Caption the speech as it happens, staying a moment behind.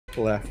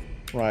Left,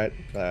 right,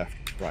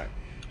 left, right.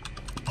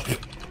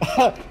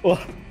 Well,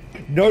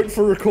 note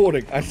for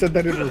recording. I said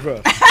that in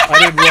reverse.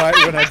 I did right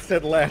when I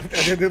said left,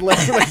 and I did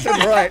left when I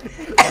said right.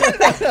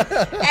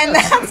 And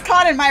that's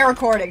caught in my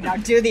recording. Now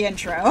do the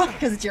intro,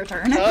 because it's your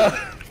turn.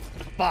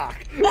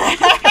 Fuck.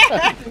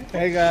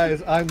 Hey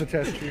guys, I'm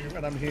TheTeshTube,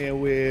 and I'm here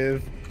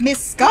with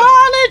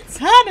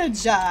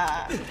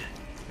MissScarletTanager.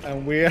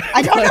 And we're.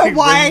 I don't know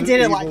why I did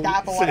it like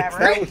that, but 6. whatever.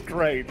 That was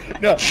great.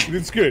 No,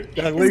 it's good.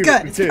 It's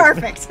good. It's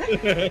perfect.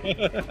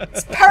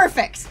 It's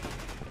perfect.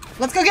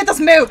 Let's go get this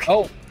mook.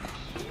 Oh.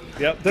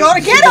 Yep. Go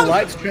to get him. The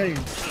lights change.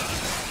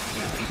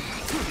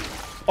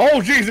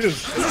 Oh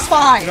Jesus. This is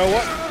fine. You know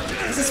what?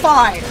 This is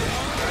fine.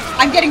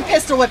 I'm getting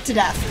pistol whipped to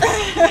death.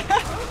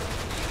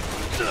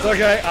 It's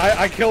okay.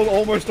 I killed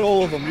almost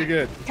all of them. You're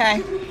good.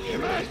 Okay.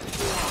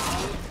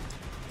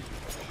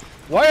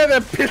 Why are their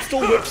pistol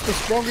whips the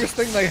strongest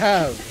thing they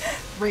have?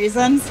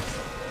 Reasons.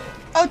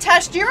 Oh,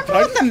 Tesh, do you remember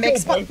what the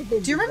mix button?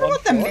 Do you remember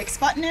what the mix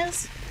button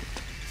is?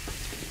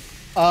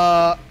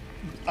 I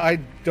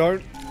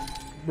don't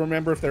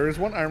remember if there is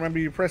one. I remember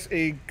you press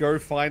E, go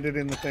find it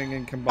in the thing,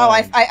 and combine. Oh,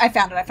 I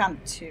found it. I found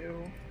two.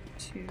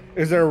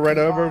 Is there a red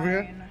herb over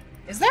here?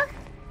 Is there?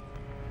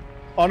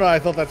 Oh no, I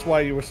thought that's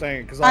why you were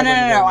saying it. Cause Oh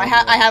no. I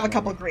have a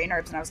couple green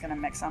herbs and I was gonna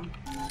mix them.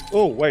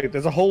 Oh wait,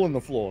 there's a hole in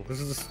the floor.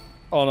 This is.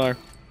 Oh no.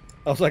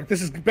 I was like,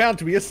 this is bound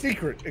to be a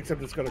secret,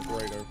 except it's got a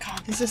great herb.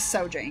 God, this is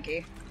so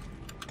janky.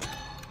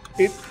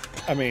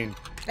 I mean,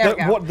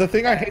 the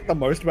thing I hate the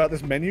most about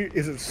this menu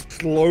is it's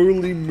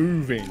slowly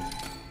moving.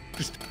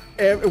 Just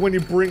when you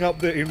bring up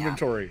the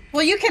inventory. Yeah.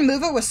 Well, you can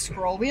move it with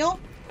scroll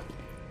wheel.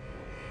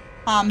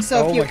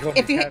 So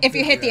if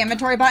you hit the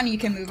inventory button, you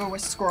can move it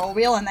with scroll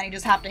wheel, and then you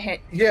just have to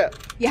hit. Yeah.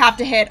 You have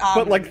to hit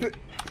but like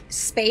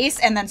space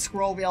and then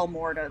scroll wheel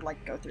more to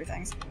like go through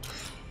things.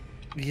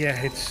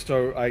 Yeah, it's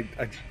so I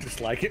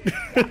dislike it.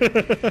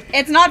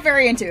 It's not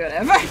very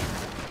intuitive.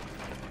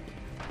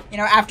 You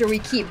know, after we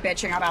keep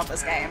bitching about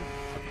this game.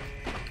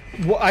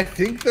 Well, I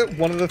think that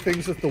one of the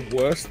things that's the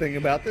worst thing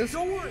about this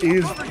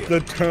is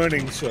the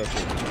turning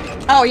circle.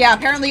 Oh yeah,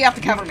 apparently you have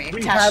to cover me.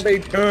 We have a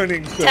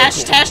turning circle.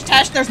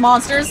 Tesh, there's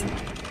monsters.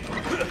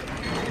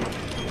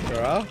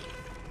 There are?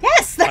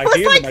 Yes, there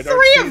was like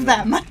 3 of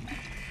them.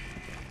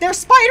 They're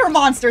spider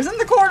monsters in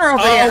the corner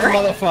over here. Oh,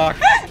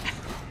 motherfucker.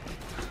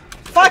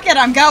 Fuck it,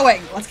 I'm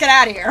going. Let's get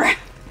out of here.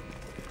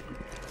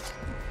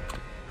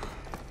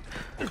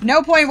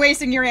 No point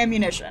wasting your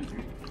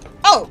ammunition.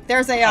 Oh,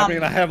 there's a I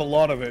mean, I have a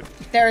lot of it.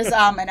 There's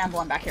an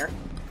emblem back here.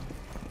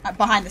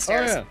 Behind the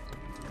stairs. Oh, yeah.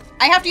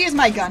 I have to use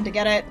my gun to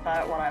get it,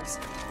 but whatevs.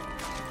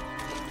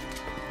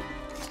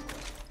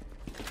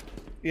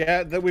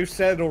 Yeah, that we've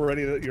said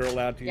already that you're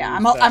allowed to use. Yeah,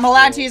 I'm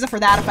allowed to use it for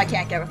that if I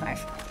can't get with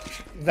knife.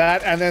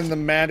 That and then the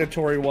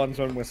mandatory ones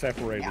when we're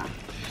separated. Yeah.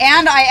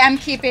 And I am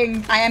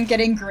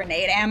getting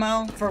grenade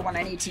ammo for when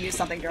I need to use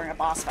something during a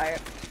boss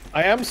fight.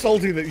 I am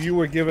salty that you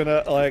were given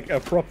a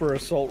proper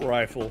assault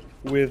rifle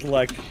with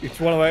like it's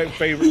one of my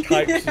favorite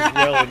types as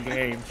well in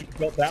games. You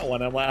got that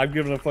one. I'm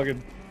given a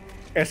fucking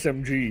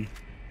SMG.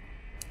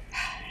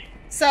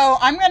 So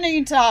I'm going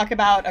to talk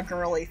about a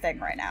girly thing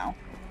right now.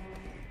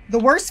 The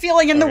worst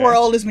feeling in the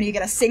world is when you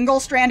get a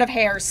single strand of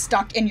hair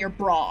stuck in your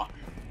bra.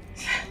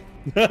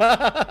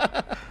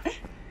 That's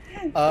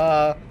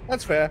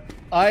fair.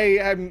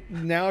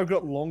 Now I've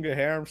got longer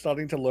hair. I'm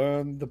starting to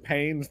learn the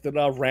pains that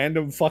are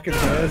random fucking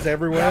hairs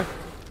everywhere.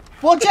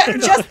 Well,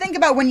 just think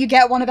about when you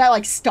get one of that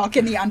like stuck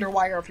in the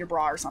underwire of your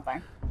bra or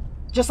something.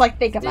 Just like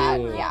think of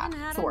that. Yeah,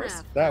 it's the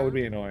worst. That would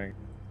be annoying.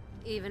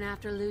 Even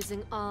after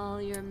losing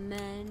all your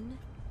men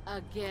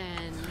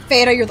again.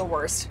 Veda, you're the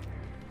worst.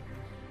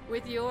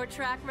 With your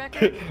track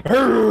record,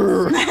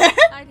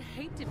 I'd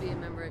hate to be a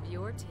member of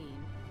your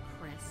team,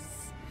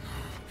 Chris.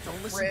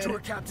 Don't listen to her,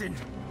 Captain.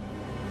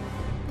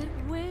 But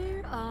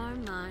where are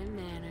my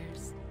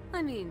manners?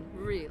 I mean,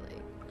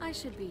 really, I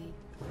should be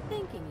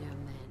thanking your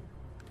men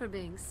for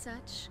being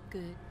such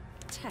good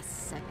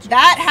test subjects.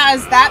 That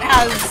has,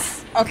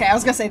 okay, I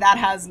was gonna say that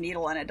has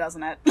needle in it,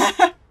 doesn't it?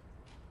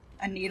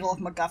 A needle of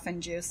MacGuffin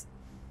juice.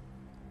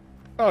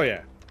 Oh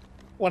yeah,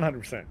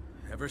 100%.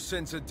 Ever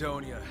since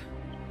Adonia,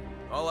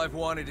 all I've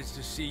wanted is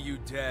to see you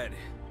dead.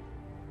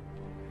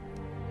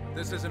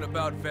 This isn't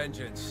about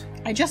vengeance.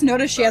 I just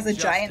noticed she has a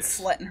giant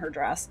slit in her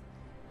dress.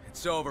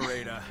 It's over,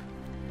 Ada.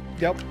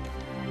 Yep.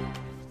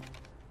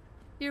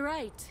 You're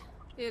right.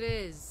 It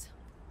is.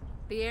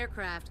 The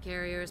aircraft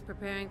carrier is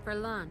preparing for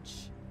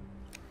launch.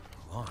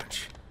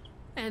 Launch?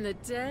 And the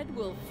dead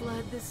will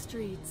flood the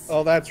streets.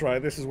 Oh, that's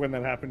right. This is when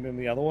that happened in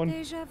the other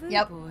one.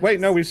 Yep. Wait,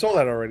 no, we saw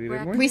that already,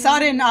 didn't we? We saw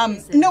it in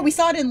no, we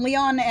saw it in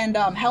Leon and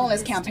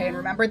Helena's campagn.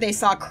 Remember, they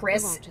saw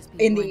Chris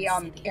in the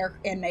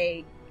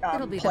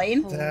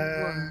plane.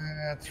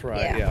 That's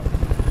right. Yeah.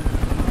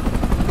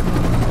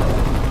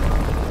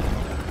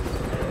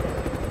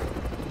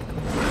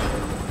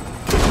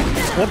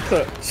 What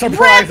the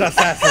surprise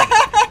assassin?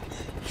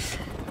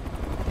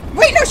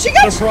 Wait, no, she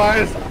got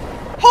surprise.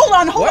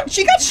 Hold on.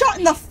 She got shot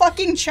in the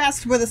fucking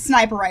chest with a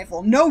sniper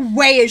rifle. No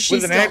way is she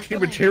with an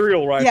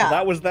anti-material rifle. Yeah.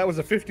 That was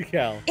a 50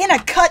 cal. In a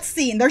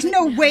cutscene. There's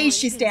no way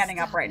she's standing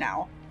up right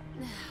now.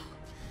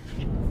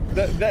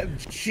 That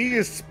she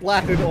is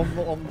splattered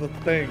on the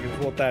thing is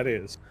what that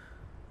is.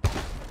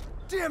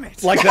 Damn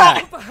it! Like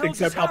that,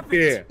 except up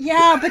here.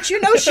 Yeah, but you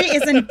know she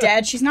isn't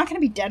dead. She's not going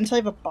to be dead until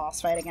you have a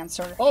boss fight against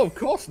her. Oh, of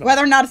course not.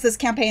 Whether or not it's this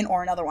campaign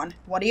or another one.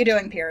 What are you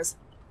doing, Piers?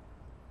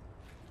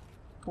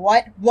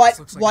 What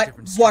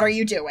are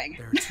you doing?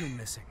 There are 2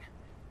 missing.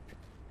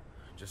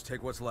 Just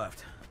take what's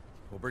left.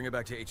 We'll bring it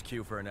back to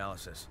HQ for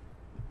analysis.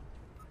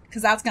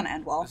 Because that's going to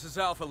end well. This is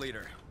Alpha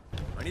Leader.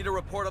 I need a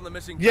report on the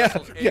missing Yeah,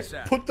 vessels yeah.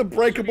 ASAP. Put the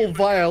breakable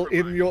vial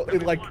in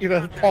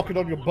a pocket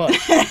on your butt.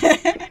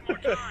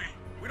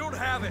 We don't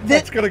have it.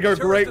 That's gonna go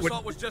great.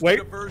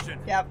 Wait.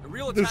 Yep. The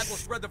real attack will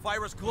spread the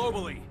virus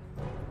globally.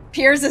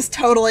 Piers is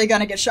totally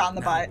gonna get shot in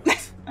the butt.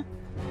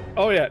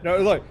 Oh yeah, no,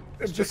 look.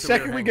 The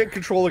second we get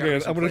control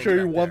again, I'm gonna show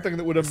you one thing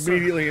that would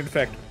immediately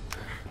infect me.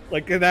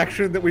 Like an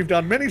action that we've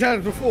done many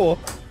times before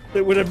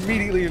that would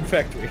immediately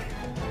infect me.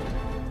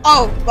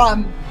 Oh,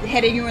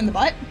 hitting you in the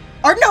butt?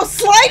 Or no,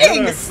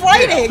 sliding! No.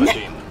 Sliding!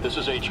 Yeah, this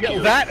is HQ. Yeah,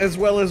 that as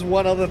well as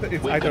one other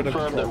thing. We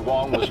confirmed that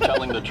Wong was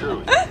telling the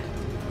truth.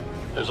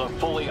 There's a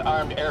fully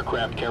armed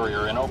aircraft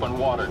carrier in open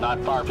water not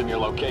far from your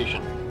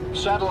location.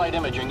 Satellite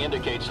imaging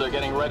indicates they're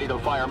getting ready to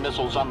fire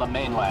missiles on the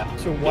mainland.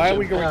 So why are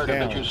we going down? It's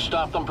imperative that you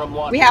stop them from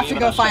launching We have to even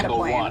go a find a single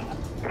plane.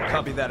 one.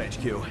 Copy that,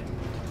 HQ.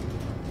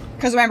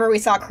 Because remember we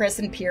saw Chris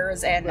and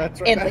Piers and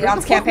That's right. in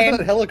Leon's campaign?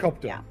 That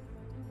helicopter.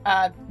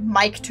 Yeah.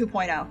 Mike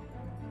 2.0.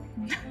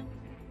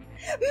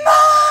 Mike!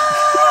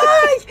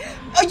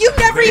 Oh, you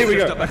never Here we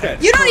even. go. Okay.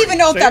 You don't even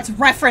know if that's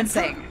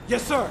referencing.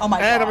 Yes, sir. Oh my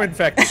god. And I'm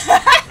infected.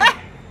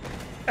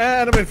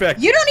 And I'm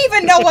infected. You don't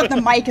even know what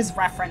the mic is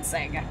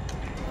referencing.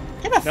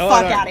 Get the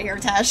fuck out of here,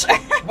 Tesh.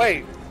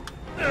 Wait.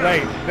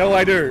 No,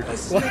 I do.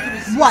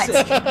 What?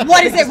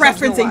 What is it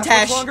referencing,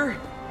 Tesh?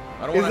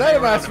 Is that a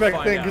Mass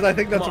Effect thing? Because I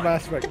think that's a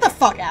Mass Effect. Get the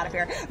fuck out of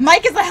here.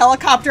 Mike is a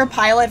helicopter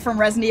pilot from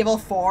Resident Evil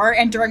 4,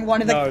 and during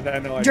one of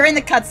the during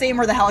the cutscene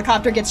where the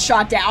helicopter gets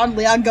shot down,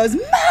 Leon goes,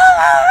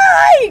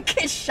 "Mike!"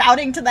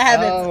 shouting to the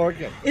heavens. Oh,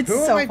 okay. It's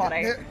so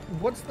funny.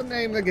 What's the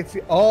name that gets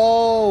you?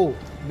 Oh,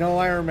 no,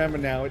 I remember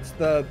now. It's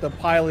the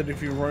pilot.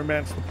 If you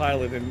romance the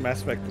pilot in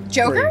Mass Effect 3.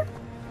 Joker?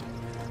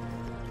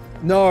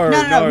 No.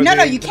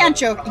 You can't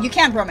joke. You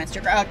can't romance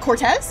Joker.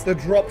 Cortez? The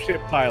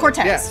dropship pilot.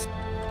 Cortez. Yes.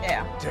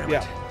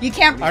 Yeah. You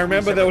can't. I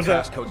remember there was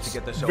a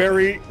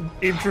very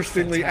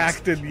interestingly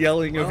acted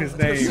yelling of his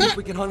name. See if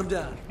we can hunt him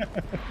down.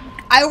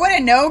 I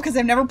wouldn't know because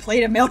I've never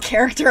played a male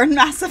character in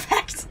Mass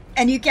Effect,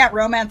 and you can't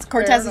romance.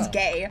 Cortez is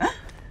gay,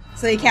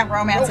 so you can't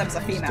romance him as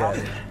a female.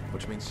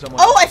 Which means someone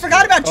I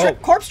forgot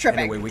about corpse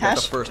tripping. Anyway, we got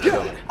the first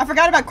kill. I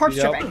forgot about corpse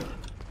tripping.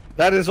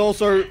 That is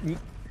also.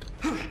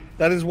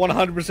 That is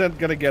 100%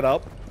 gonna get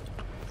up.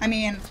 I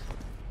mean,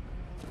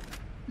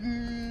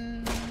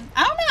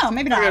 I don't know.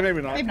 Maybe not. Yeah,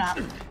 maybe not. Maybe not.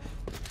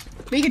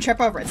 But you can trip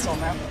over it still,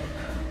 though.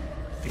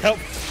 Yep.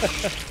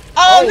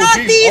 Oh, not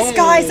geez. These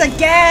guys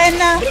again!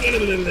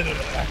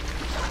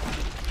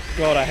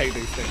 God, I hate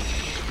these things.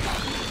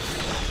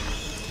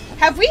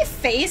 Have we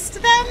faced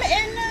them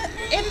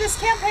in this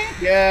campaign?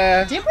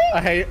 Yeah. Did we?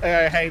 I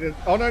hate it.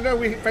 Oh no,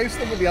 we faced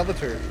them with the other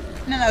two.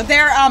 No,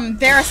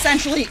 they're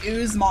essentially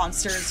ooze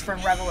monsters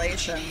from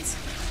Revelations.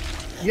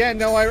 Yeah,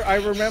 no, I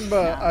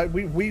remember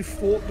we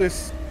fought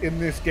this in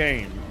this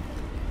game.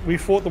 We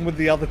fought them with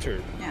the other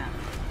two. Yeah.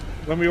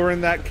 When we were in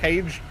that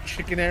cage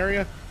chicken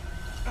area.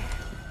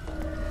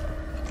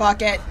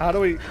 Fuck it. How do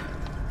we?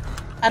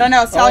 I don't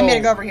know. It's telling me to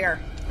go over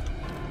here.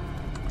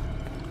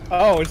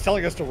 Oh, it's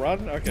telling us to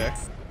run. Okay.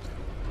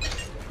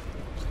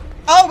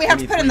 Oh, we have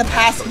to put in the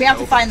pass. We have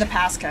to find the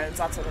passcodes.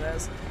 That's what it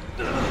is.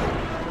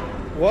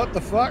 What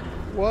the fuck?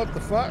 What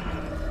the fuck?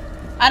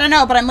 I don't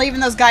know, but I'm leaving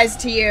those guys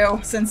to you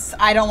since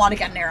I don't want to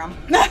get near them.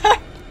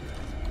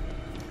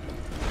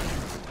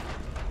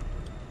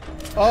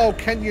 Oh,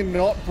 can you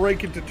not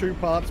break into 2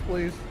 parts,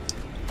 please?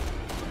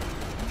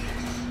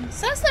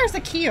 Says there's a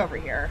key over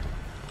here.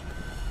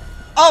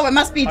 Oh, it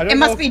must be. It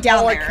must be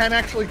down there. I can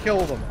actually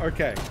kill them.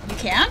 Okay. You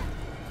can?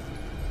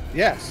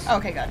 Yes.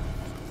 Okay, good.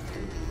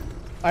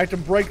 I have to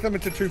break them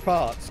into 2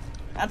 parts.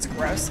 That's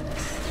gross.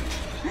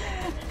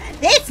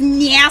 That's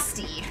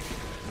nasty.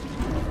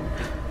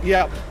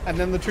 Yep, and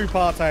then the 2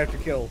 parts I have to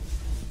kill.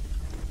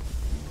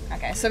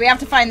 Okay, so we have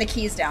to find the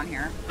keys down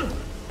here.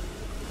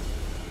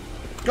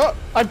 God,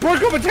 I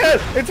broke up its head!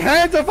 Its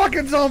head's a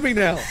fucking zombie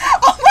now!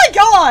 Oh my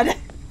god!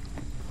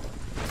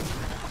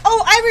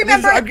 Oh, I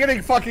remember- I'm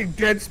getting fucking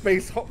Dead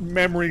Space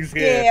memories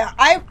here.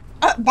 Yeah,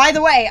 by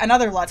the way,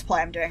 another Let's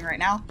Play I'm doing right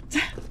now.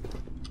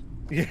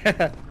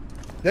 Yeah.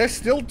 They're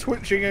still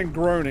twitching and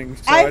groaning,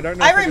 so I don't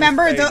know I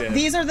remember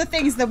these are the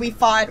things that we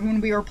fought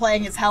when we were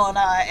playing as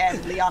Helena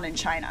and Leon in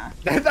China.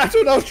 That's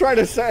what I was trying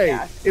to say.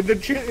 Yeah. In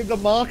the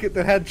market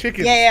that had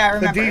chickens. Yeah, I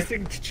remember. The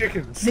desynced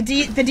chickens. The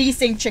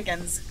desynced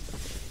chickens.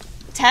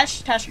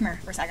 Tesh, come here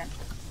for a second.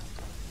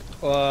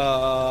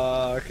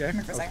 Okay. Come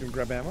here for a second.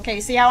 Grab ammo. Okay,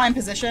 you see how I'm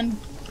positioned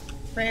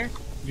right here?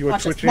 You are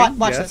twitching?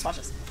 Watch this, watch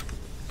this.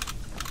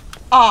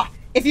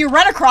 If you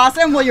run across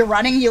him while you're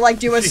running, you like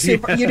do a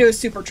super. You do a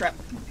super trip.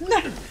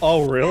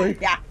 Oh really?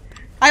 Yeah.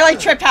 I like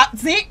tripped out.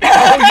 See?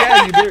 Oh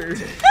yeah, you do.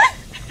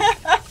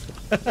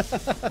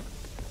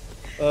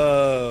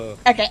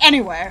 Okay.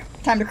 Anyway,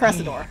 time to cross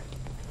the door.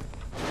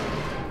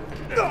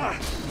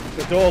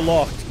 The door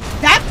locked.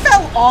 That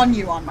fell on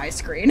you on my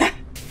screen.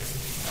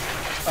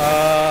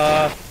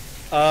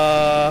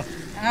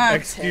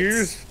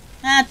 Excuse?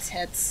 That's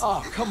hits.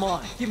 Oh, come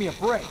on. Give me a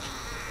break.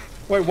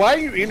 Wait, why are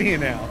you in here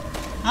now?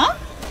 Huh?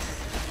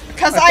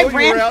 Because I I thought you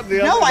ran. were out the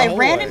No, other I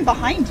hallway. ran in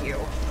behind you.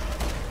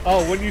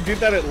 Oh, when you did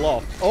that, it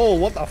locked. Oh,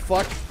 what the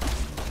fuck?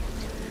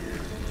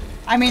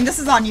 I mean, this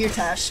is on you,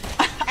 Tesh.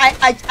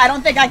 I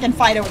don't think I can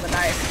fight it with a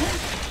knife.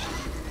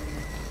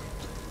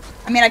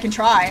 I mean, I can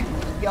try.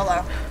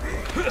 YOLO.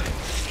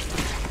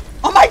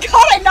 Oh my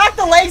god, I knocked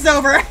the legs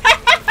over!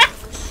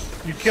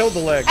 You killed the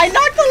leg. I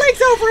knocked the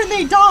legs over and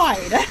they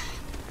died!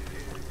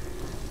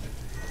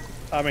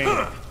 I mean...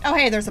 Oh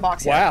hey, there's a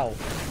box here. Wow.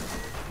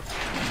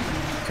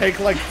 Take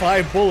like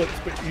 5 bullets,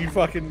 but you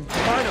fucking...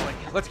 Finally,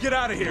 let's get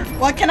out of here.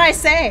 What can I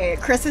say?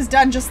 Chris has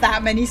done just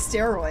that many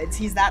steroids.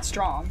 He's that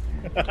strong.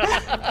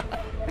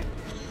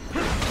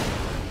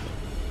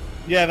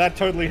 Yeah, that's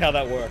totally how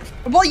that works.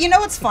 Well, you know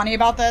what's funny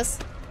about this?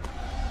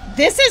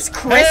 This is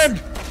Chris... Hand!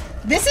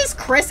 This is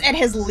Chris at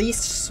his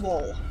least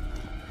swole.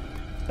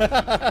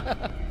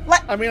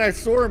 I mean, I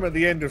saw him at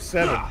the end of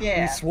 7.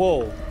 Yeah. He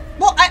swole.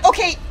 Well,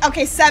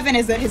 okay, 7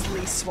 is at his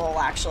least swole,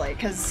 actually,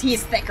 because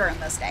he's thicker in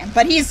this game.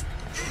 But he's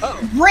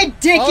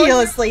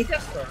ridiculously...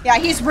 Yeah,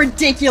 he's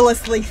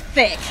ridiculously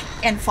thick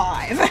in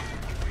 5.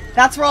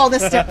 That's where all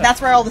this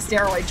that's where all the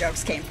steroid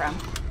jokes came from.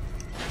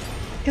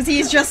 Because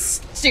he's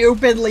just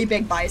stupidly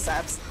big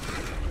biceps.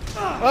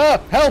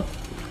 Help!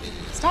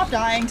 Stop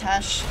dying,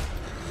 Tesh.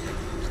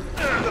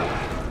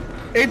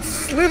 It's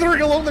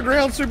slithering along the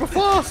ground super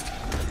fast!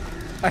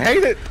 I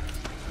hate it!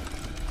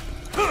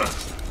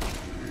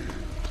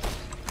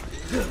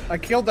 I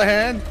killed the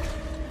hand.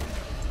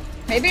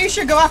 Maybe you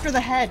should go after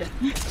the head.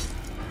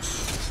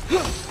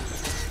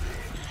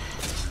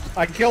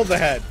 I killed the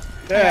head.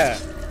 Yeah.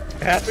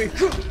 Happy?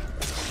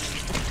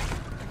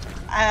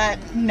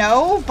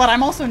 No, but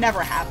I'm also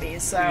never happy,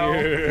 so...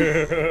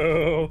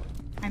 Ew.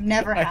 I'm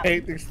never I happy.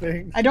 hate these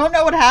things. I don't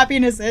know what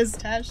happiness is,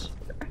 Tesh.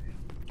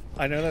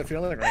 I know that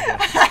feeling right now.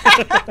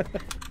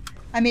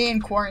 I mean,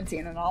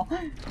 quarantine and all.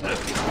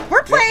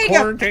 We're playing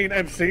quarantine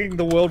and seeing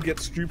the world get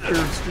stupider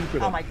and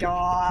stupider. Oh my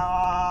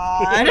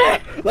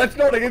god. let's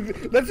not get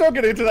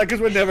into that because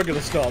we're never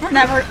gonna stop. We're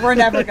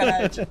never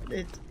gonna.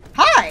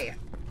 Hi.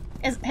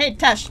 Hey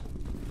Tesh,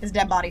 is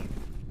dead body.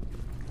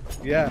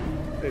 Yeah,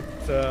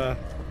 it's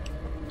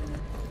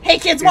Hey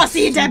kids, want to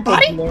see a dead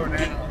body?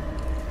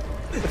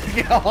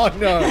 Yeah, oh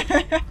no.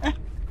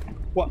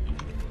 What?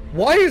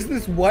 Why is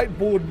this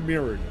whiteboard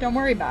mirrored? Don't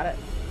worry about it.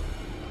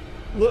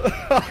 Look,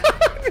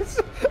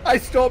 I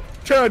stopped,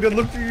 turned, and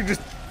looked at you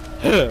just.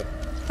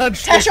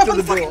 Tesh, open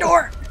the fucking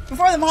door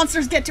before the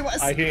monsters get to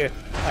us. I hear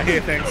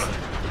things.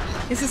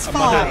 This is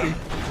fine.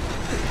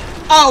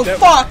 Oh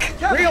fuck!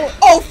 Real.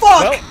 Oh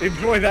fuck! Well,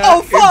 enjoy that.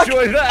 Oh fuck!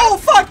 Enjoy that. Oh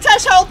fuck!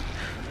 Tesh, help!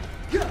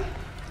 Get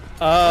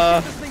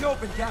this thing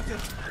open, Captain.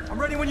 I'm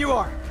ready when you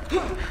are.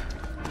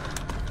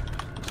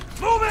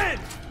 Move it!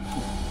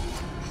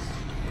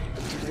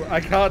 I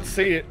can't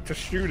see it to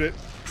shoot it.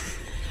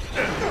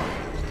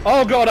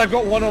 Oh god, I've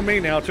got one on me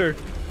now too.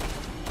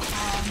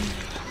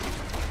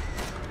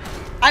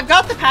 I've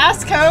got the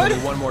passcode.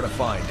 Only one more to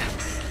find.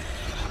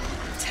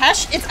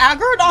 Tesh, it's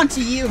aggroed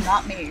onto you,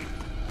 not me.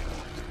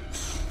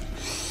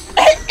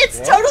 It's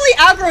totally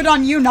aggroed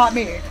on you, not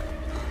me.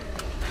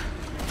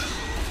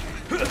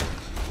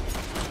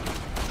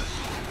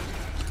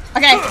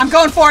 Okay, I'm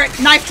going for it.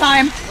 Knife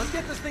time. Let's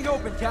get this thing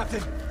open,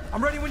 Captain.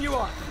 I'm ready when you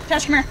are.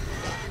 Tesh, come here.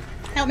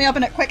 Help me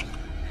open it, quick.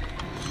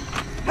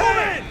 Move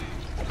it!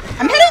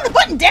 I'm hitting the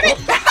button, damn it!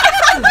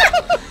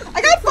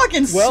 I got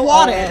fucking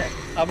swatted.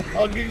 I'm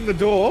hugging the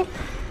door.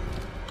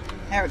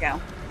 There we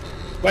go.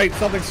 Wait,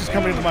 something's just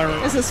coming into my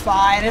room. This is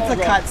fine. It's a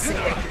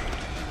cutscene.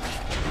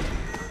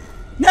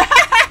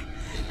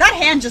 That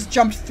hand just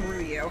jumped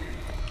through you.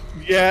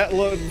 Yeah,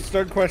 look,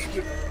 start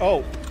question.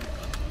 Oh.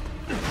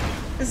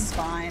 This is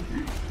fine.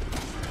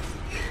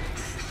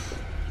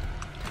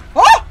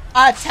 Oh!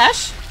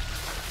 Tesh?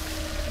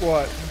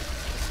 What?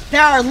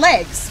 There are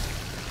legs.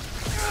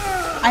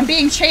 I'm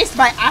being chased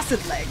by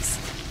acid legs.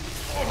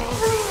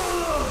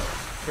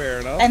 Fair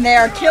enough. And they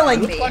are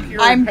killing me. Like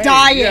you're I'm in pain.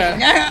 dying.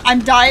 Yeah. I'm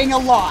dying a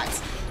lot.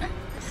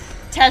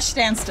 Tesh,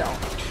 stand still.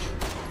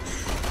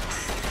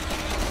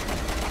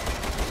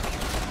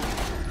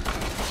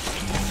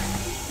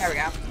 There we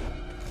go.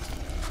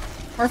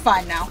 We're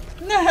fine now.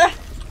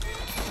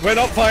 We're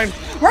not fine.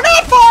 We're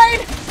not fine!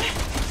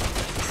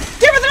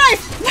 Give her the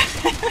knife!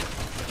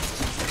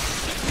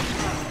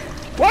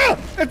 Wow!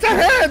 It's a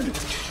hand!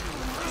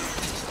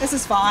 This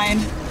is fine.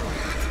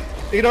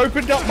 It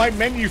opened up my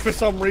menu for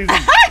some reason.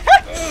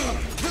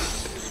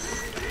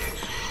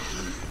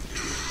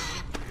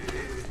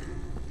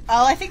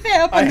 Oh, I think they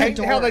opened I the hate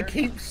door. how they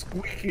keep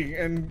squeaking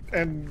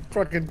and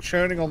fucking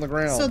churning on the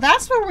ground. So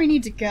that's where we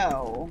need to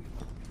go.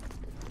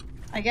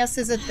 I guess,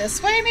 is it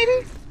this way,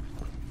 maybe?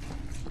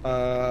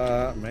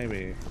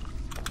 Maybe.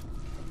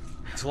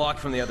 It's locked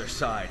from the other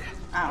side.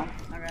 Oh,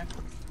 okay.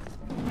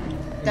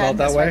 Not Then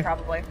that this way?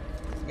 probably.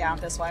 Yeah,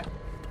 this way.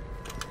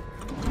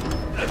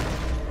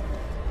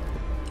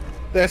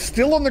 They're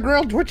still on the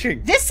ground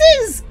twitching. This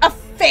is a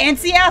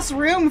fancy-ass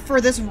room for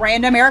this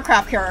random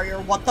aircraft carrier.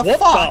 What the What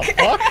fuck? the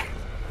fuck?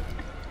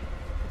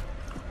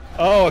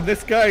 Oh,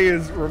 this guy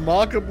is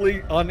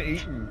remarkably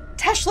uneaten.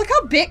 Tesh, look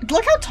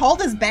how tall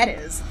this bed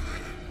is.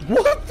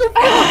 What the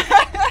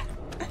fuck?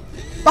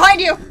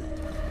 Behind you!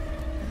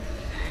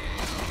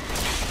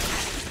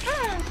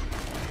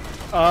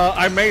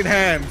 I made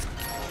hands.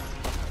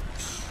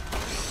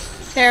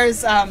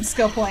 There's,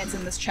 skill points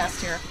in this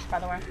chest here, by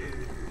the way.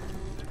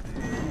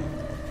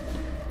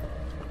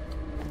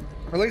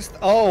 At least,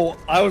 oh,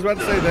 I was about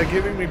to say they're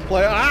giving me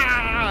play.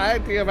 I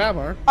empty of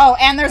ammo. Oh,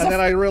 and there's And then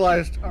I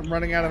realized I'm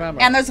running out of ammo.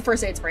 and there's a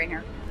first aid spray in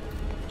here.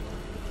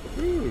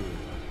 Ooh.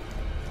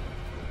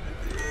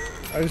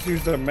 I just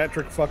used a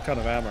metric fuck ton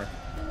of ammo.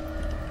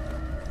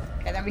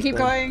 Okay, then we keep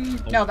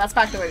going. No, that's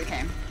back the way we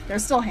came.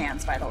 There's still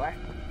hands, by the way.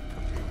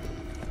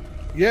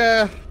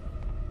 Yeah.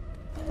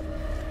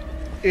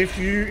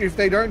 If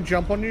they don't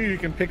jump on you, you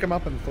can pick them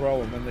up and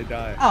throw them, and they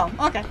die.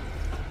 Oh, okay.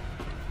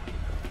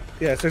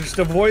 Yeah, so just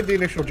avoid the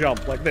initial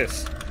jump, like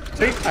this.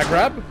 See, I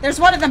grab. There's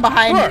one of them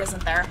behind me, Sure.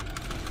 isn't there?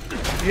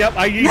 Yep,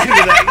 I yeeted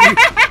it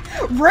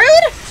at you.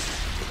 Rude!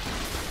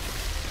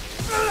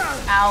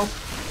 Ow.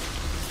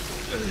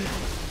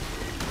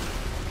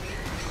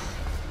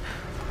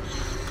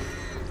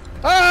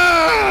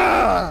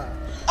 Ah!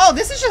 Oh,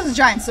 this is just a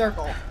giant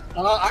circle.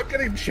 I'm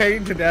getting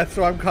chained to death,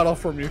 so I'm cut off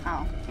from you.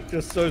 Oh.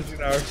 Just so you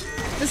know.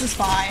 This is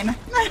fine.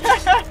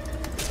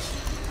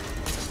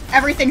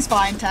 Everything's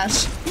fine,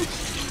 Tesh.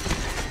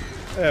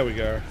 There we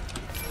go.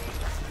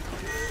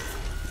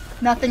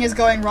 Nothing is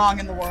going wrong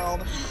in the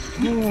world.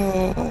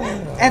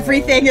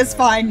 Everything is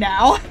fine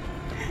now.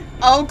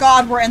 Oh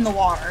god, we're in the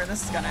water.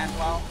 This is gonna end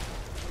well.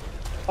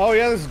 Oh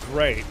yeah, this is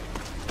great.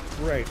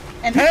 Great.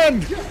 And-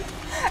 Hand!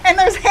 And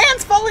there's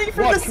hands falling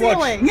from the Watch, watch.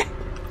 ceiling.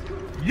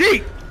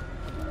 Yeet!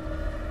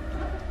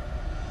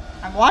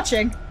 I'm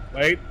watching.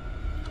 Wait.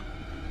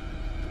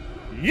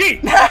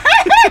 Yeet!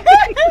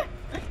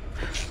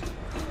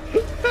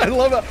 I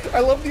love it. I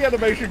love the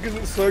animation because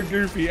it's so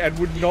goofy and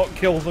would not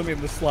kill them in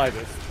the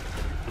slightest.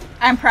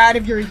 I'm proud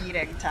of your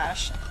eating,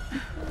 Tash.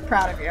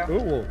 Proud of you.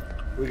 Ooh,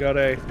 we got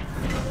a. Is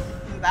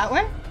it that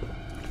way?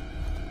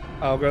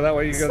 I'll go that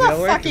way. You This go is the a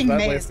other way. 'cause fucking that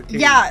way's maze. the key.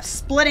 Yeah,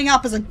 splitting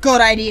up is a good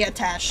idea,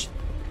 Tash.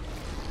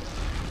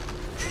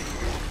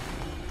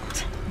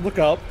 Look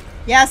up.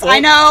 Yes, Oh. I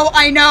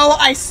know,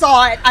 I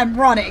saw it. I'm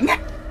running.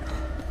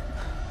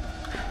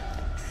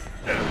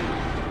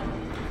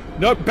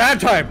 No, bad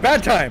time.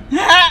 Bad time.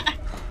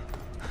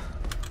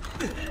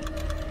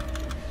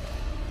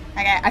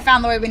 Okay, I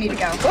found the way we need to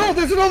go. Oh,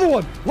 there's another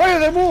one. Why are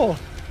there more?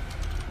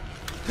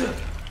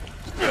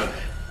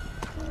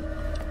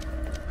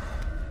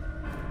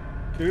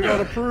 Do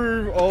not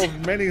approve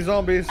of many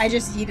zombies. I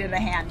just yeeted a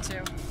hand,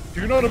 too.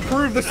 Do not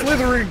approve the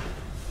slithering.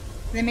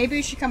 Then maybe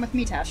you should come with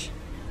me, Tash.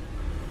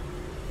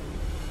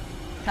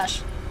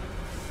 Tash.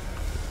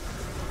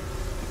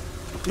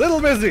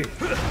 Little busy.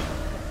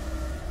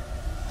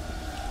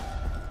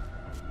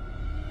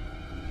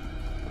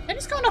 I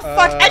just going to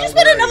fuck. I just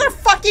went where are another you?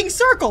 fucking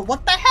circle.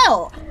 What the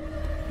hell?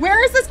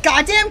 Where is this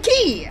goddamn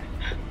key?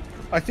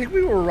 I think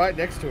we were right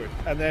next to it,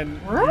 and then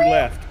Were you we?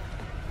 left.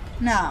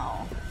 No.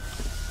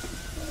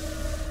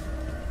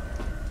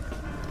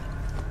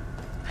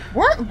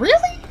 What?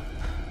 Really?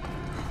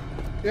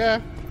 Yeah.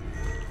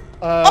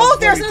 Oh,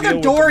 there's let me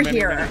another deal with door the many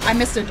here. minutes. I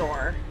missed a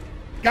door.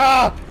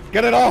 Ah!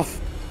 Get it off!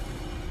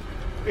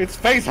 It's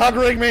face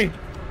hugging me!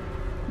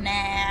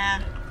 Nah.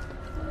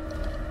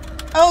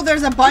 Oh,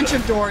 there's a bunch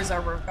of doors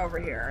over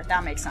here.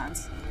 That makes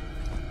sense.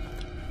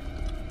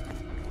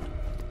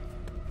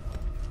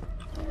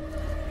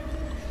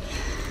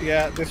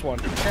 Yeah, this one.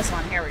 This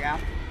one. Here we go.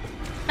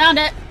 Found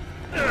it.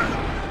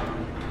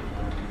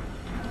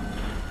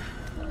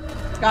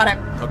 Got it.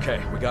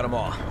 Okay, we got them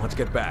all. Let's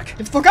get back.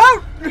 Get the fuck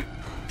out!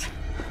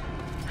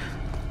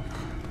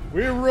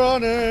 We're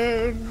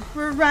running!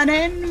 We're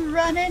running,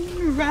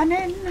 running,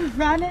 running,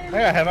 running.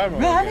 Hey, I have ammo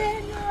again.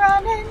 Running,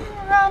 running,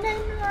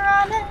 running,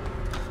 running.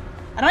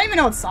 I don't even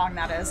know what song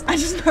that is. I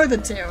just know the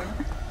tune.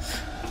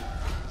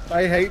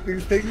 I hate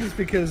these things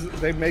because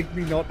they make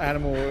me not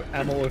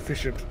ammo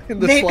efficient in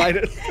the They-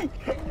 slightest.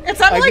 It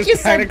sounded I like just you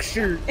said. panic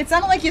shoot. It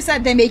sounded like you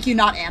said they make you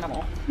not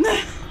animal.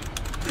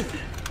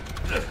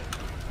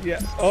 Yeah.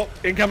 Oh,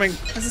 incoming.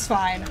 This is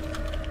fine.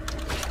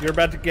 You're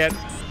about to get.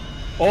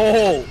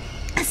 Oh!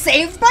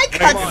 Saved by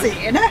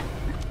cutscene.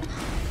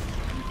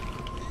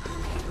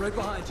 Right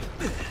behind you.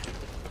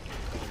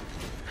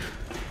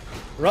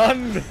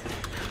 Run!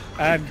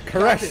 And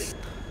caress.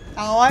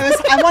 Oh, I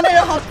wanted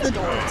to hump the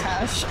door,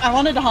 Tesh. I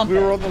wanted to hump We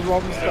were it. on the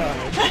wrong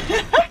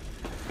side.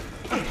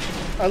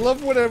 I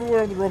love whenever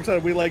we're on the wrong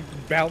side, we like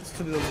bounce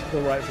to the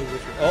right position.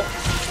 Oh.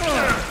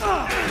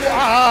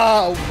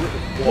 Wow!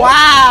 What?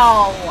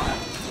 Wow.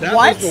 That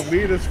What? was the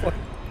weirdest fuck.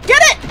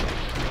 Get it!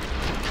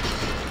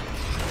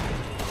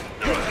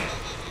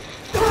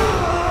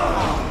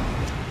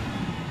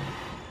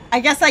 I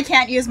guess I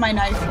can't use my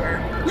knife here.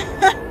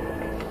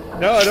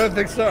 No, I don't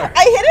think so.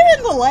 I hit it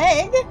in the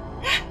leg.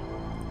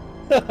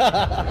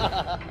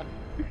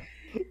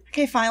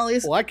 Okay, finally.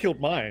 Well, I killed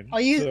mine.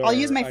 I'll use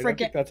my I frickin'.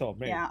 think that's on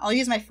me. Yeah, I'll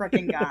use my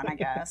frickin' gun, I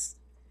guess.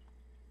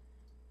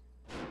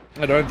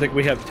 I don't think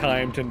we have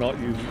time to not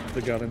use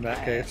the gun in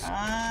that case.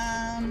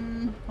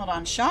 Hold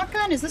on.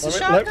 Shotgun? Is this a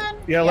shotgun?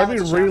 Let me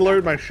it's a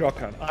reload my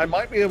shotgun. I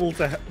might be able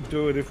to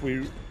do it if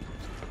we.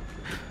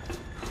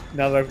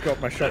 Now that I've got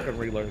my shotgun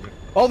reloaded.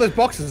 Oh, there's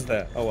boxes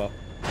there. Oh well.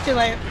 Too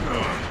late.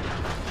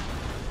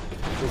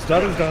 What's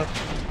done is done.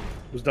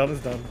 What's done is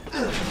done.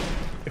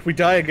 If we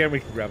die again, we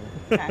can grab them.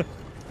 Okay.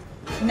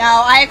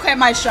 No, I equip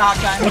my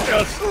shotgun.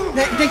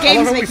 The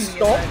game's making me use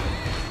it.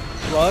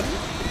 Run,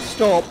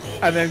 stop,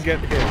 and then get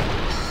hit.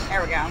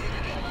 There we go.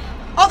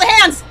 Oh, the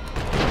hands!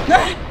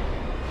 I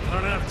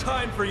don't have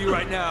time for you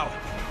right now.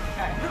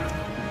 Okay.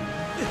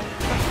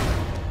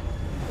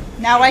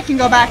 Now I can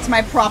go back to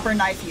my proper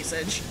knife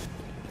usage.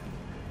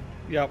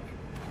 Yep.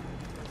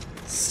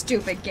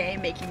 Stupid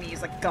game making me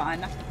use a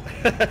gun.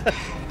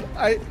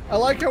 I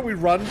like how we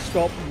run,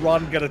 stop,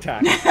 run, get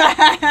attacked.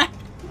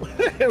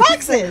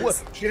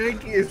 Boxes!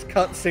 Jankiest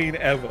cutscene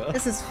ever.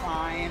 This is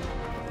fine.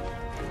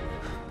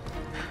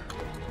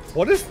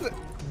 What is the...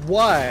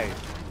 Why?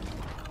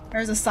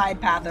 There's a side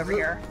path over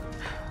here.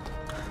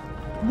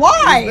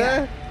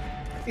 Why?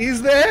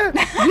 Is there?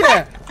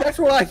 Yeah, that's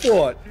what I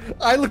thought.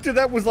 I looked at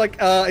that was like,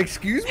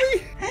 excuse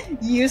me?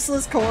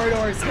 Useless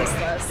corridors,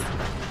 useless.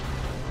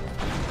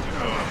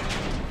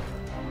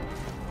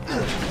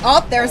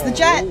 Oh, there's the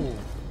jet. Oh.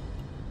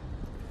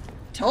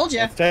 Told you.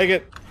 Let's take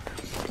it.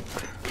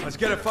 Let's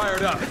get it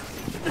fired up.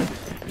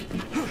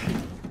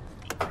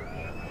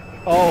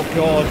 Oh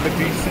god, the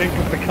desync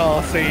of the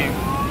car scene.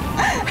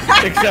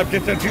 Except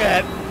it's a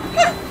jet.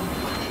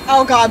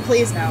 Oh god,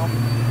 please no.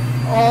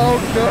 Oh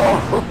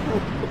no.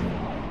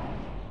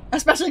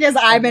 Especially because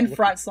I'm in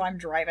front, so I'm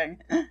driving.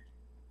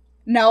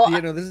 No.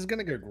 You know, this is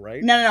gonna go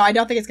great. No, I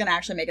don't think it's gonna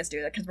actually make us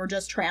do that, because we're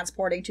just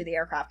transporting to the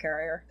aircraft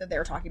carrier that they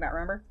were talking about,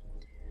 remember?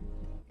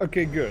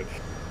 Okay, good.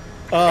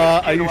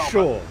 Are you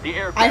sure?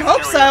 I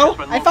hope so!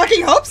 I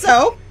fucking hope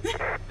so!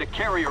 The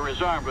carrier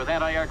is armed with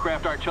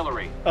anti-aircraft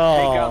artillery. Oh.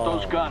 Take out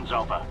those guns,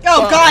 Alpha.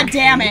 Oh god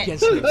damn it!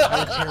 Against the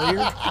entire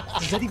carrier?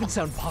 Does that even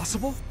sound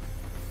possible?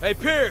 Hey,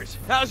 Piers,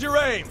 how's your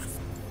aim?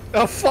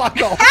 Oh, fuck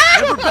off!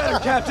 Never better,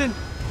 Captain.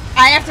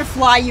 I have to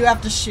fly, you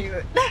have to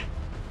shoot.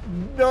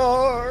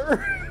 No!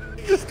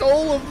 Just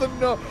all of them,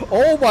 no.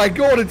 Oh my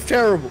god, it's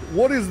terrible.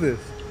 What is this?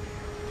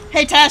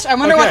 Hey Tash, I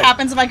wonder what Okay.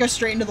 happens if I go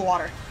straight into the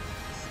water.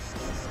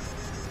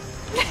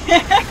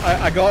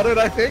 I got it,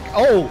 I think.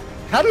 Oh,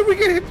 how did we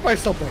get hit by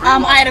something? I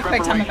had a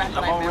quick time event Preparations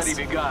that have I already missed.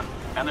 begun,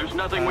 and there's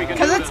nothing we can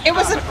do Because to it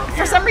was stop it from for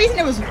here. some reason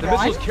it was The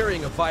one. missile's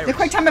carrying a virus. The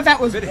quick time event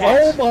was If it one.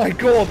 hits, Oh my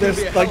god, there's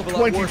It's gonna be a like hell of a lot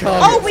 20 worse.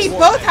 times. Oh, we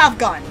both have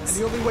guns. And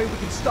the only way we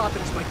can stop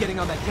it is by getting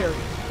on that carrier.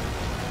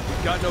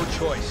 We've got no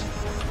choice.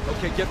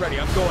 Okay, get ready.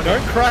 I'm going.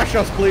 Don't crash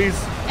us, please.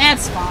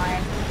 That's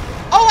fine.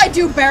 Oh, I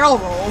do barrel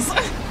rolls.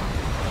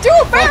 Do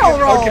a barrel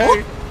roll.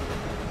 Okay.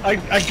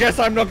 I guess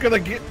I'm not gonna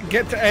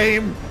get to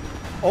aim.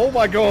 Oh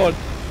my god.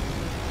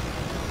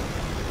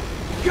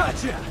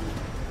 Gotcha.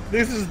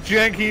 This is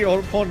janky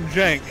upon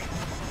jank.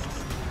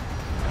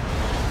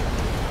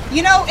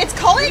 You know, it's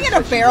calling it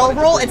a barrel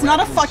roll. It's not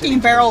a fucking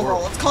barrel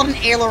roll. It's called an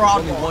aileron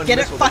Only roll. one Get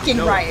it missile fucking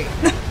that- no. right.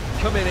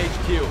 Come in,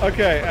 HQ.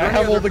 Okay, I Are there have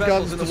any all other the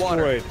vessels guns in the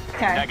water? destroyed.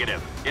 Okay.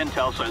 Negative.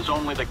 Intel says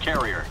only the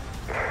carrier.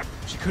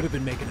 She could have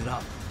been making it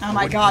up. Oh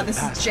my god, this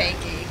is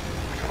janky.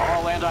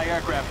 All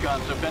anti-aircraft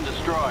guns have been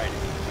destroyed.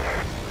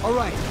 All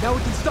right, now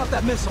we can stop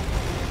that missile.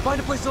 Find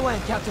a place to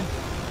land, Captain.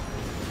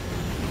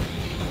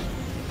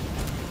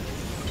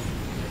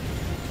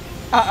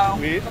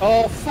 Uh-oh.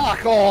 Oh,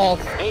 fuck off!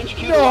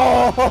 HQ,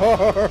 No!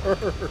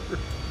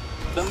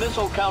 the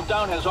missile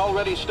countdown has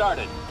already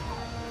started.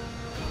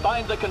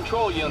 Find the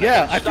control unit.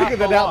 Yeah, and I stop figured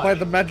the that out by launch.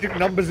 the magic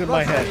numbers in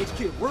my Roger that,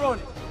 head. HQ. We're on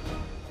it.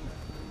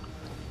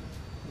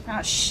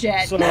 Oh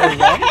shit. So run.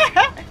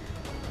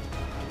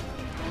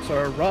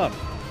 So run.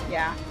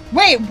 Yeah.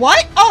 Wait,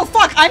 what? Oh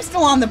fuck, I'm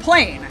still on the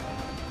plane.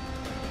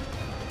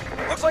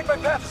 Looks like my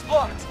path is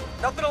blocked.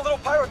 Nothing a little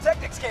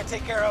pyrotechnics can't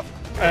take care of.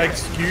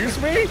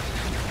 Excuse me?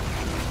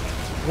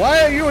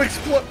 Why are you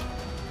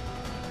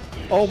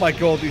Oh my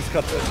god, these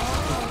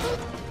cutscenes.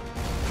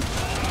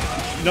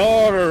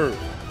 No!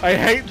 I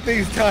hate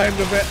these timed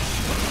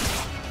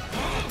events.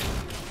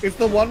 It's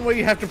the one where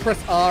you have to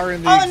press R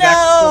in the Oh, exact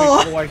no!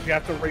 point, otherwise you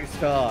have to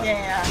restart.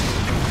 Yeah.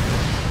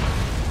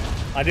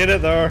 I did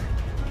it though.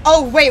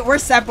 Oh wait, we're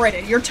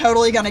separated. You're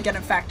totally gonna get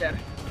infected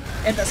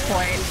at this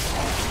point.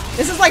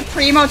 This is like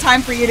primo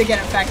time for you to get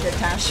infected,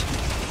 Tash.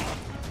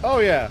 Oh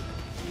yeah.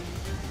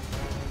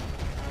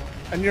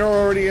 And you're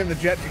already in the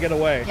jet to get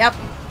away. Yep.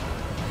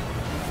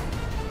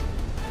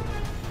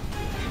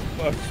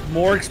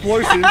 More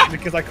explosives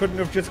because I couldn't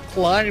have just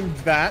climbed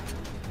that.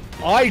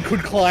 I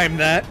could climb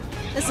that.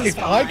 This is If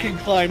fine. I can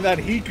climb that,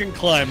 he can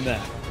climb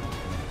that.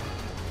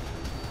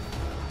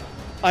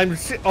 And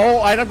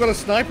I've got a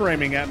sniper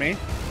aiming at me.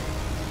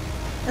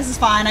 This is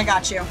fine, I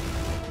got you.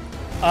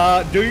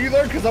 Do you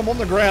though? Because I'm on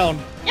the ground.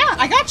 Yeah,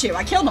 I got you.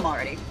 I killed him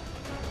already.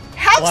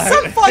 Have Why-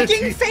 some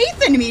fucking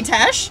faith in me,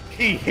 Tesh.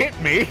 He hit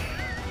me.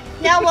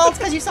 Yeah, well, it's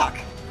because you suck.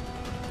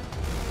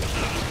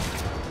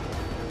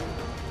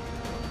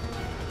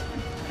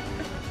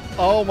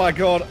 Oh my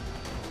god.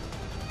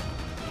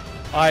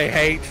 I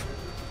hate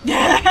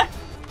this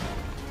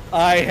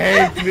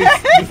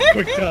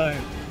quick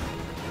time.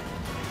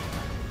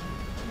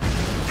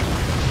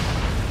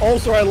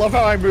 Also, I love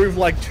how I move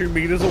like 2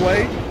 meters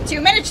away.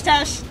 2 minutes,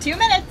 Tesh. 2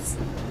 minutes.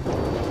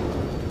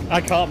 I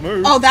can't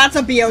move. Oh, that's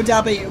a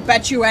BOW.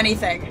 Bet you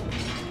anything.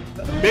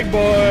 Big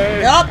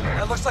boy. Yup.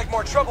 That looks like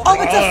more trouble.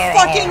 Oh, it's a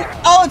fucking...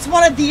 Oh, it's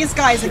one of these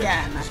guys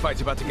again. This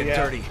fight's about to get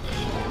Yeah. dirty.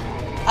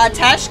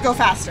 Tesh, go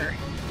faster.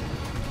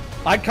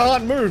 I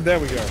can't move. There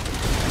we go.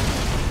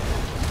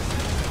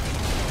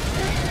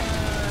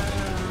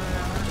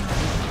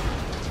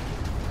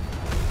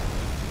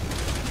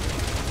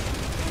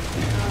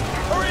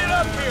 Hurry it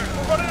up here.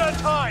 We're running out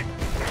of time.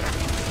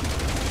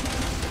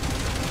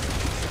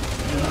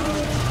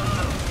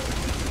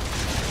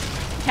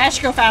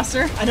 Tesh, go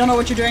faster. I don't know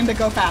what you're doing, but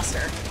go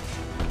faster.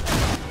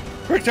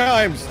 Quick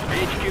times.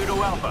 HQ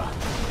to Alpha.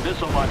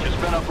 Missile launch has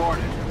been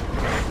aborted.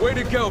 Way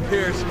to go,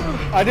 Pierce.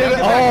 I did it.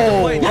 Get back to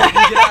the plane so we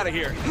can get out of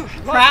here.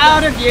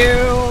 Proud of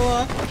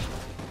you.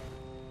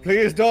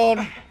 Please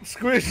don't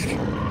squish.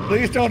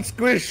 Please don't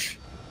squish.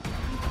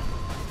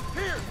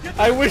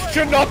 I wish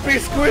to not be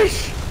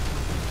squish.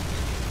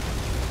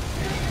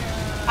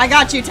 I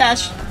got you,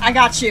 Tesh. I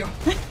got you.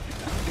 Hey,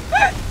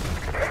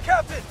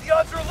 Captain, the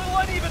odds are a little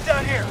uneven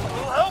down here. A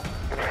little help?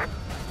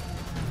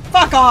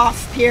 Fuck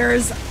off,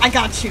 Piers. I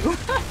got you.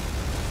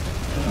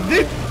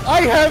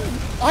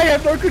 I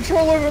have no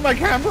control over my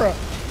camera.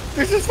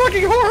 This is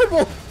fucking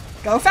horrible.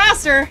 Go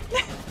faster.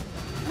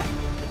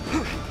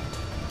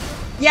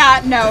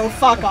 Yeah, no,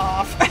 fuck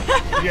off.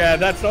 Yeah,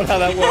 that's not how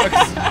that works.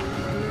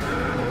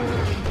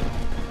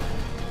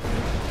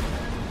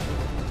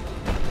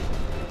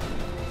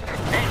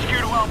 HQ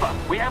to Alpha.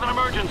 We have an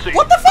emergency.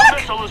 What the fuck?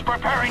 The missile is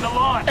preparing to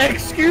launch.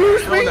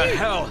 Excuse What me? the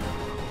hell?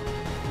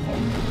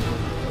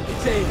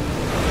 It's Abe.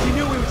 He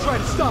knew we were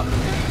trying to stop him.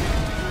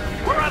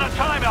 We're out of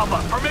time,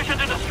 Alpha. Permission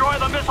to destroy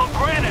the missile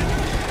granted.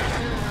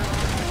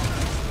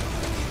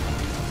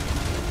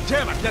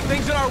 Damn it, that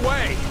thing's in our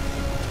way.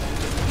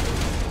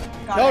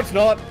 Got No, it. it's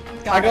not.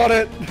 Got I got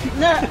it.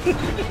 No.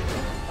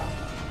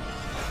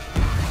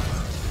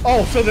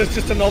 Oh, so there's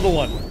just another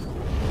one.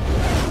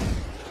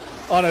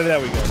 Oh no, there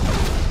we go.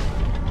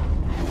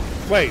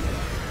 Wait.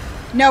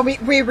 No, we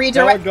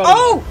redirect. got it.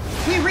 Oh,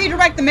 we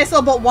redirect the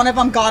missile, but one of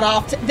them got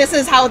off. This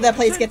is how the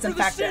place gets for the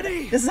infected.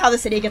 city! This is how the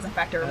city gets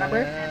infected.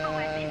 Remember,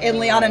 in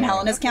Leon and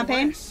Helena's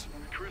campaign.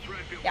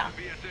 Yeah.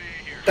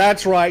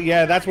 That's right.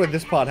 Yeah, that's where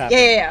this part happened.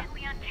 Yeah.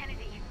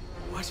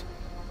 What?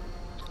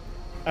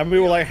 And we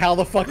were like, how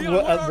the fuck? Leon,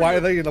 where are Why you?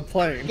 are they in a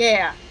plane?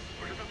 Yeah.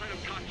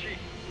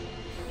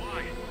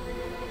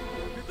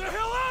 Get the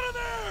hell out of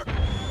there!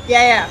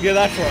 Yeah. Yeah,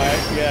 that's right.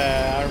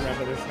 Yeah, I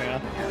remember this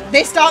now.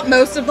 They stopped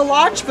most of the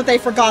launch, but they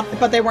forgot.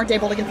 But they weren't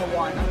able to get the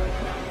one.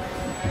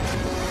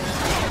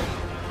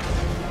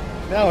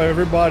 Now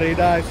everybody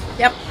dies.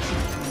 Yep.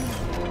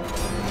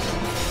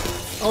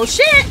 Oh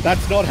shit!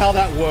 That's not how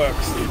that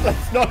works.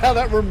 That's not how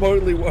that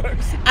remotely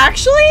works.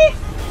 Actually,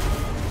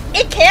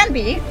 it can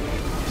be.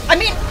 I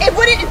mean, it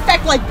wouldn't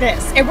infect like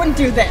this. It wouldn't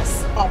do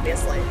this,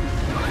 obviously.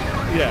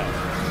 Yeah.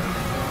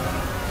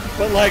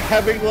 But like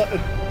having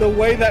the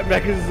way that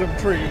mechanism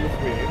triggered was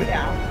weird.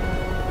 Yeah.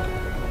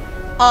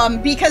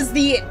 Because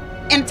in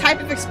a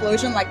type of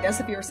explosion like this,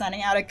 if you were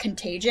sending out a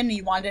contagion and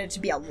you wanted it to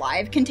be a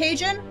live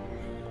contagion,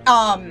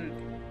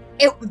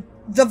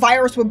 the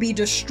virus would be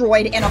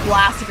destroyed in a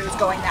blast if it was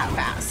going that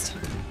fast.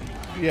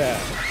 Yeah.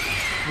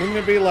 Wouldn't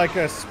it be like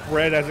a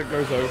spread as it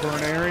goes over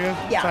an area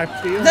Yeah. type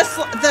deal?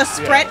 The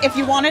spread, if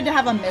you wanted to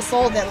have a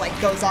missile that like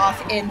goes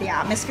off in the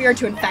atmosphere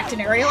to infect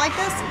an area like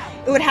this,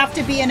 it would have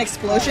to be an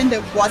explosion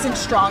that wasn't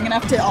strong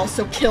enough to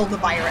also kill the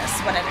virus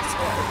when it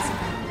explodes.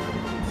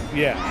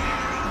 Yeah.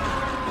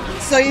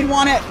 So you'd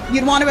want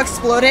to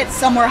explode it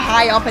somewhere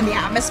high up in the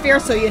atmosphere,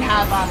 so you'd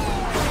have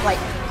like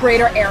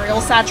greater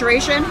aerial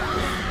saturation.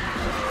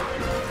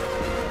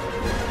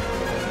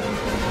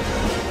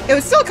 It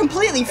would still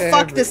completely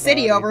fuck the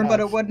city over, but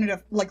it wouldn't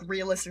have like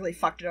realistically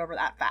fucked it over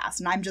that fast.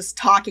 And I'm just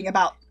talking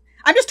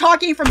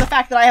from the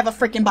fact that I have a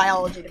freaking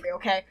biology degree,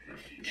 okay?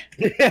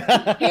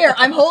 Yeah. Here,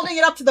 I'm holding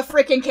it up to the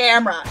freaking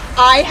camera.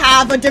 I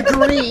have a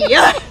degree.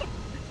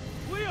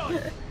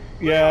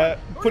 Yeah.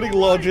 Putting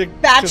logic. to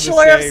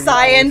Bachelor this of game,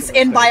 Science I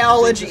was in gonna say.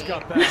 Biology. Just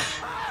got bad.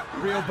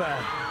 Real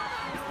bad.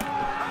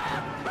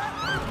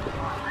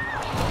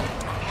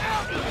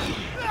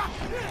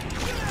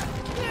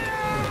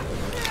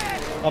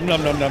 Nom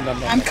nom nom nom nom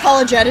nom. I'm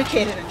college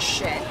educated and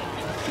shit.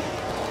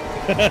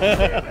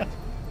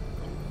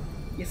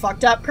 You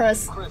fucked up,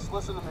 Chris. Chris,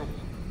 listen to me.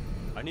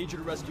 I need you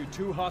to rescue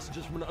 2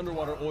 hostages from an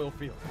underwater oil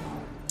field.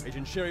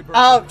 Agent Sherry Burton.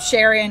 Oh,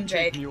 Sherry and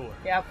Jake. Mueller.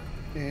 Yep.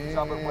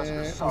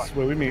 That's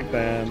where we meet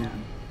them.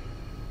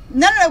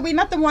 No, we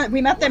met them.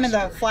 We met them in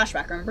the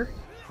flashback. Remember?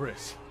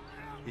 Chris.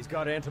 He's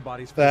got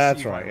antibodies for That's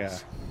the C right,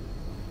 virus.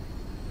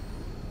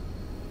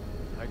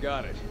 I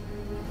got it.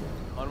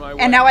 On my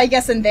way. And now I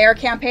guess in their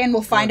campaign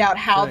we'll find out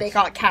how thanks. they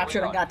got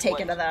captured and got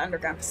taken to the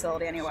underground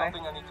facility anyway.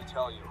 Something I need to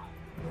tell you.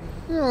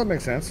 Yeah, that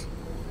makes sense.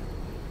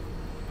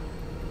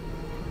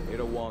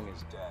 Ada Wong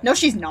is dead. No,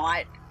 she's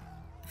not.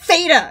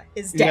 Theta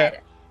is dead.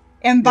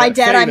 Yeah. And by Yeah,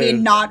 dead, I Theta mean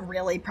is- not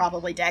really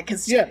probably dead,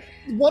 because... Yeah,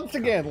 once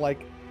again,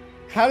 like,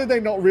 how did they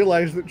not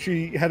realize that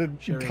she had an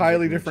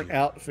entirely different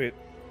outfit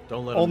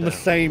Don't let on him the down.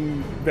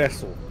 same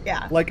vessel?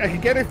 Yeah. Like, I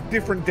could get it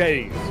different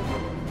days,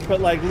 but,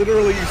 like,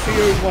 literally you see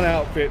her in one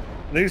outfit,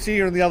 then you see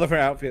her in the other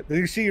outfit, then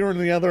you see her in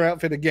the other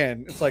outfit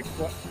again. It's like,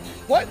 what?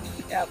 What?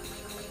 Yep.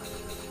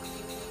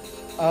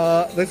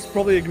 That's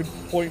probably a good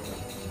point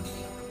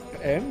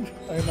to end,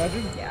 I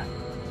imagine. Yeah.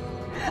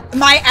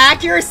 My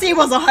accuracy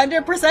was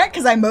 100%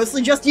 because I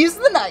mostly just used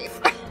the knife.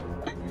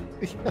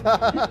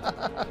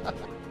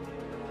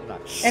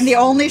 Nice. And the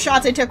only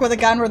shots I took with a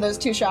gun were those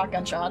 2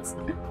 shotgun shots.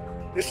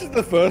 This is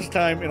the first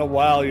time in a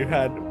while you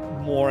had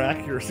more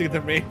accuracy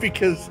than me,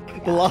 because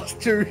the last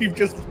 2 you've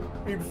just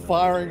been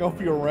firing off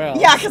your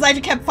rounds. Yeah, because I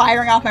just kept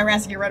firing off my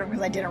rounds to get rid of them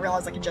because I didn't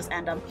realize I could just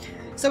end them.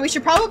 So we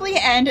should probably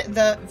end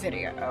the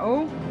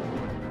video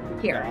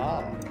here.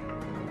 Ah.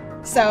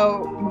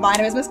 So, my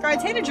name is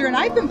MissScarletTanager, and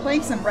I've been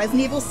playing some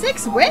Resident Evil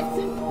 6 with...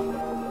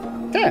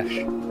 Dash.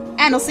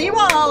 And I'll see you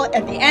all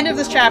at the end of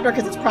this chapter,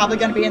 because it's probably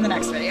going to be in the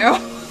next video.